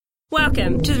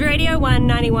Welcome to the Radio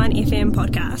 191 FM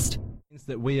podcast.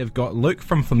 That we have got Luke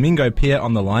from Flamingo Pier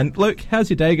on the line. Luke, how's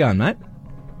your day going, mate?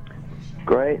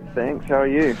 Great, thanks. How are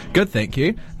you? Good, thank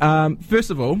you. First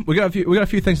of all, we got a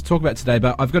few things to talk about today,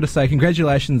 but I've got to say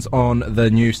congratulations on the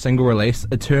new single release,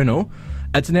 Eternal.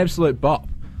 It's an absolute bop.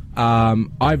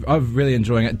 I've really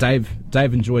enjoying it. Dave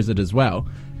enjoys it as well.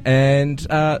 And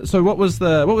so, what was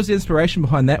the inspiration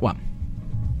behind that one?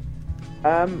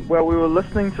 Well, we were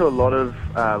listening to a lot of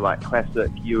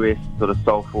classic US sort of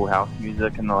soulful house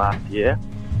music in the last year,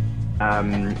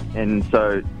 and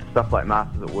so stuff like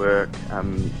Masters at Work,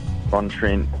 Ron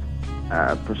Trent,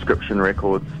 Prescription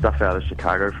Records, stuff out of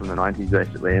Chicago from the 90s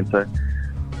basically, and so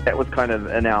that was kind of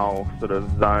in our sort of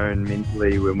zone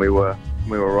mentally when we were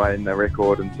writing the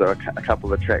record, and so a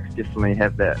couple of the tracks definitely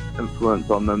have that influence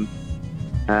on them.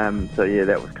 So yeah,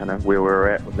 that was kind of where we were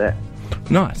at with that.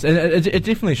 Nice, and it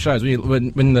definitely shows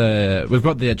when we've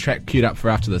got the track queued up for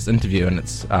after this interview, and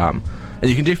it's and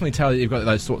you can definitely tell that you've got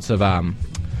those sorts of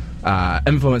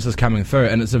influences coming through,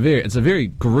 and it's a very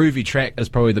groovy track is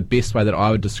probably the best way that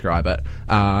I would describe it.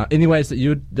 Any ways that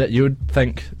you would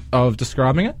think of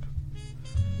describing it?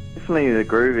 Definitely the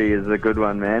groovy is a good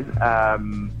one, man. I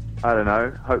don't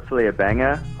know. Hopefully a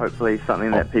banger. Hopefully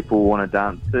something that people want to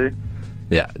dance to.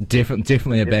 Yeah,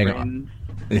 definitely a banger.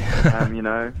 Friends, you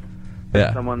know.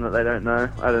 Yeah. Someone that they don't know.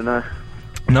 I don't know.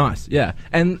 Nice, yeah.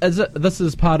 And this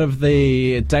is part of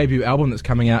the debut album that's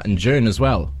coming out in June as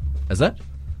well, is it?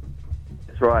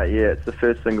 That's right, yeah. It's the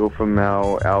first single from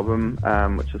our album,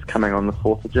 which is coming on the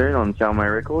 4th of June on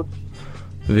Soundwave Records.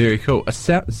 Very cool.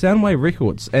 Soundwave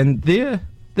Records, and they're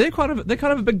kind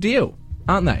of a big deal,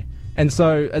 aren't they? And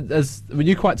so, were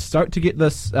you quite stoked to get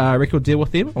this record deal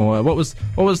with them, or what was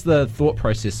the thought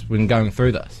process when going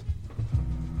through this?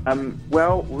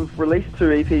 Well, we've released 2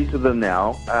 EPs with them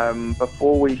now.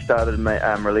 Before we started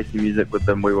releasing music with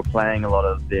them, we were playing a lot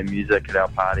of their music at our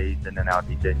parties and in our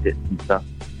DJ sets and stuff.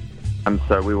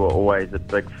 So we were always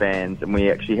big fans, and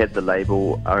we actually had the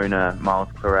label owner, Miles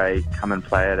Claret, come and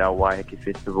play at our Waiheke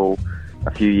Festival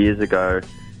a few years ago.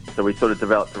 So we sort of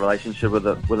developed a relationship with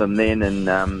him then, and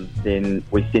then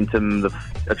we sent him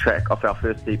a track off our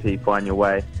first EP, Find Your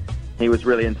Way. He was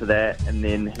really into that, and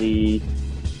then he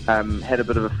had a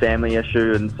bit of a family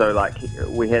issue, and so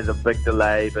we had a big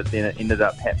delay, but then it ended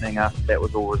up happening after that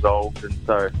was all resolved, and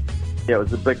so yeah, it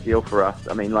was a big deal for us.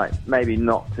 I mean, maybe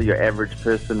not to your average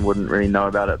person wouldn't really know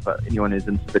about it, but anyone who's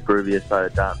into the groovier side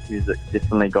of dance music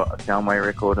definitely got a Soundwave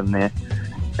record in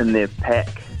their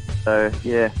pack. So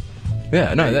yeah,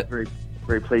 no, that very,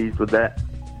 very pleased with that.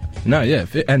 No, yeah,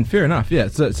 and fair enough. Yeah,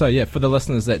 so yeah, for the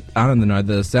listeners that aren't in the know,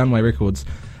 the Soundwave Records.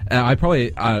 I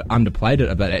probably underplayed it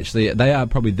a bit, actually. They are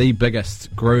probably the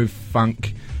biggest groove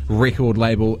funk record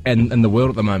label in the world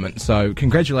at the moment. So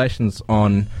congratulations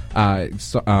on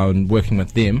working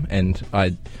with them, and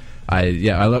I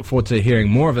look forward to hearing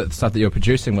more of the stuff that you're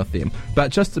producing with them.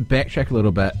 But just to backtrack a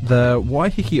little bit, the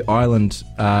Waiheke Island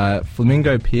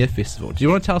Flamingo Pier Festival. Do you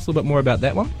want to tell us a little bit more about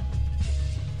that one?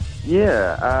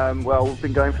 Yeah, well, we've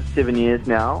been going for 7 years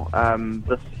now.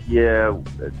 This year,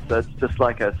 it's just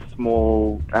like a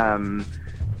small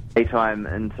daytime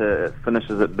into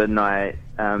finishes at midnight,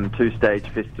 2-stage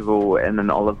festival in an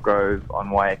olive grove on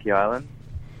Waiheke Island.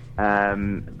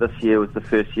 This year was the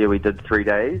first year we did 3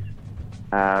 days.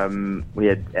 We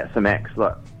had some acts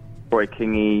like Roy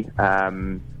Kingi,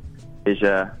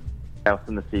 Leisure, House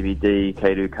in the CBD,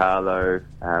 Keiru Carlo,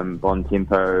 Bon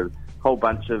Tempo, whole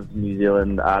bunch of New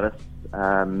Zealand artists,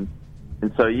 and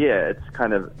so yeah,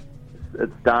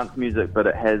 it's dance music, but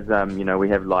it has we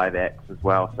have live acts as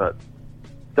well, so it's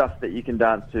stuff that you can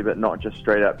dance to, but not just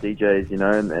straight up DJs,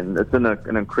 and it's in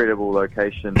an incredible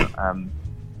location.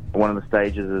 One of the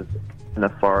stages is in a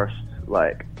forest,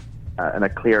 in a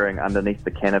clearing underneath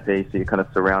the canopy, so you're kind of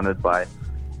surrounded by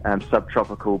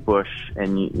subtropical bush,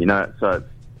 and so it's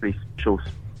pretty special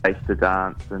space to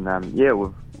dance, and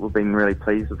we've been really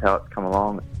pleased with how it's come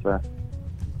along. It's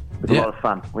a lot of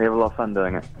fun. We have a lot of fun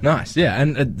doing it. Nice, yeah,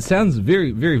 and it sounds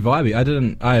very, very vibey.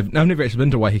 I've never actually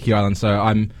been to Waiheke Island, so I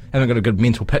haven't got a good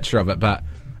mental picture of it, but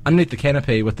underneath the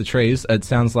canopy with the trees, it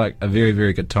sounds like a very,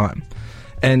 very good time.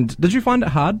 And did you find it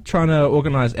hard trying to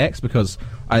organise acts? Because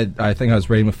I think I was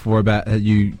reading before about how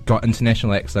you got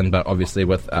international acts in, but obviously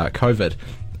with COVID,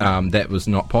 that was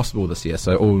not possible this year,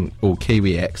 so all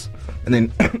Kiwi acts. And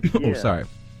then,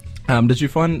 did you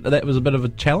find that was a bit of a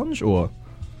challenge, or?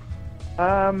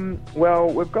 Well,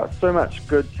 we've got so much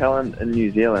good talent in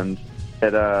New Zealand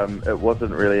that it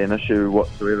wasn't really an issue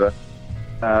whatsoever.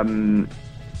 So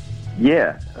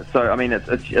I mean,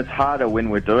 it's harder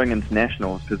when we're doing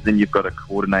internationals, because then you've got to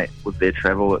coordinate with their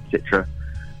travel, etc.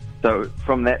 So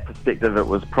from that perspective, it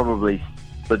was probably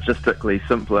logistically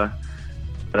simpler.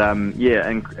 But and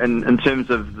in terms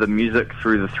of the music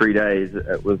through the 3 days,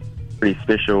 it was pretty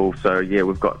special. So yeah,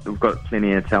 we've got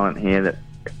plenty of talent here that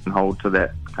can hold to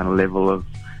that kind of level of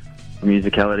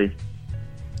musicality.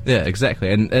 Yeah,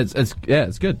 exactly, and it's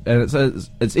good, and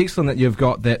it's excellent that you've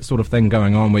got that sort of thing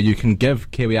going on where you can give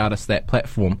Kiwi artists that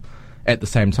platform at the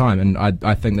same time, and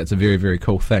I think that's a very, very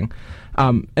cool thing.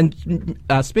 And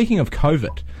speaking of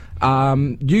COVID,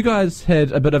 you guys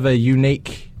had a bit of a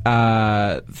unique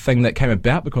thing that came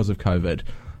about because of COVID.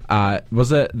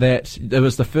 Was it that it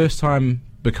was the first time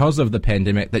because of the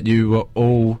pandemic that you were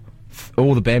all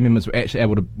the band members were actually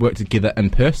able to work together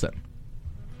in person?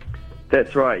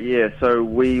 That's right, yeah. So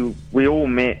we all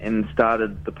met and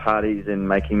started the parties and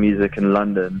making music in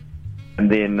London. And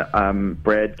then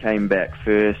Brad came back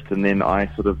first, and then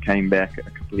I sort of came back a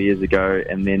couple of years ago,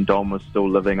 and then Dom was still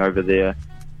living over there.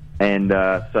 And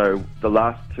so the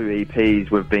last 2 EPs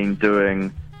we've been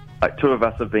doing, like 2 of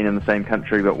us have been in the same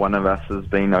country, but 1 of us has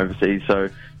been overseas. So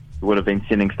we would have been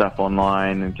sending stuff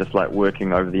online and just like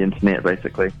working over the internet,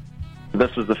 basically.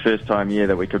 This was the first time,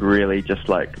 that we could really just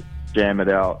like jam it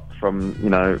out from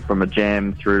a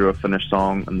jam through to a finished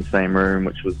song in the same room,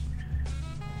 which was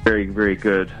very, very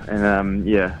good. And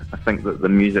I think that the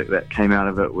music that came out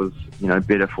of it was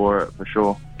better for it, for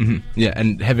sure. Mm-hmm. Yeah,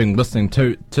 and having listening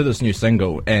to this new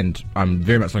single, and I'm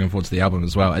very much looking forward to the album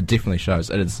as well, it definitely shows.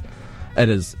 It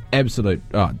is absolute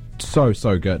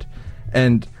so good.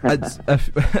 And it's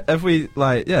if we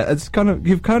it's kind of,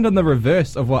 you've kind of done the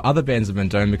reverse of what other bands have been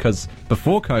doing, because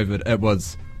before COVID it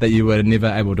was that you were never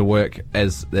able to work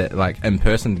as in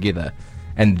person together,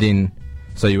 and then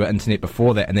so you were internet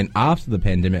before that, and then after the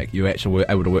pandemic you actually were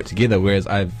able to work together, whereas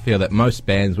I feel that most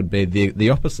bands would be the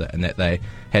opposite, in that they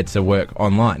had to work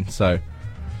online. So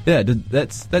yeah,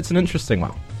 that's an interesting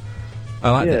one.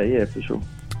 I like that. Yeah, for sure.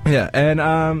 Yeah,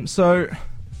 and so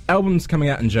album's coming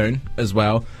out in June as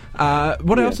well.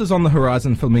 What else is on the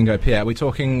horizon for Flamingo Pier? Are we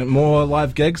talking more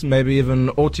live gigs, maybe even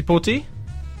Ōtepoti?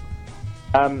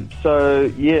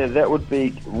 That would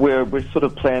be, we're sort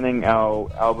of planning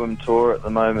our album tour at the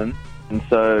moment, and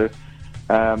so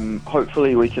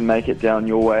hopefully we can make it down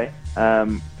your way.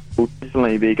 We'll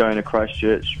definitely be going to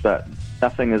Christchurch, but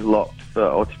nothing is locked for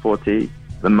Ōtepoti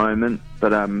at the moment,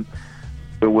 but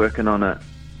we're working on it.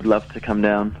 I'd love to come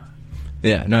down.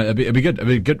 Yeah, no, it'd be good. It'd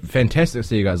be good, fantastic to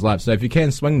see you guys live. So if you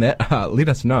can swing that, let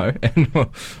us know, and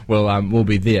we'll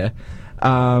be there.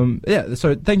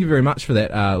 So thank you very much for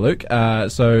that, Luke.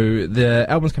 So the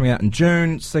album's coming out in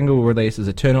June. Single release is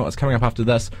Eternal. It's coming up after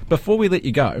this. Before we let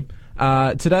you go,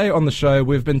 today on the show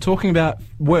we've been talking about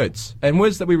words and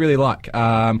words that we really like.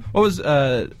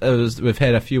 We've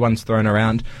had a few ones thrown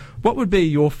around. What would be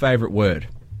your favourite word?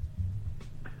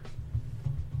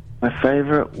 My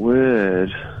favourite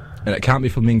word. And it can't be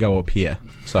flamingo or pier.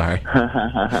 Sorry.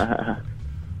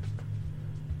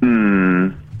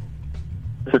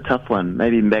 It's a tough one.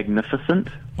 Maybe magnificent.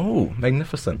 Oh,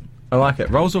 magnificent. I like it.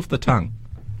 Rolls off the tongue.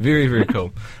 Very, very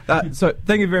cool. So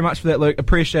thank you very much for that, Luke.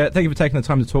 Appreciate it. Thank you for taking the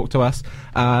time to talk to us.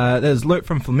 There's Luke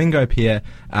from Flamingo Pier.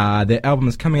 Their album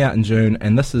is coming out in June,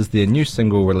 and this is their new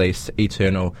single release,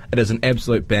 Eternal. It is an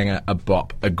absolute banger, a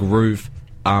bop, a groove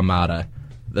armada.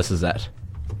 This is it.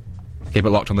 Keep it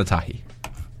locked on the tahi.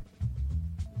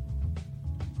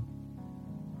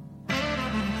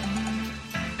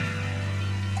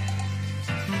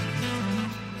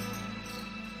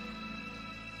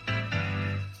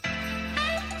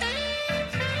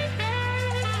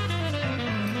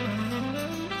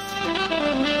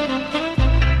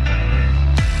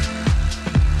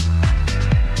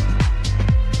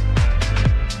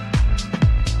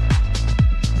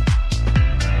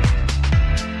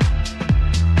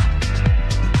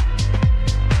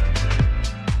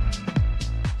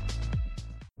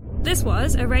 This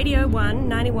was a Radio 1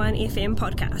 91 FM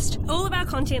podcast. All of our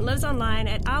content lives online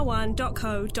at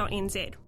r1.co.nz.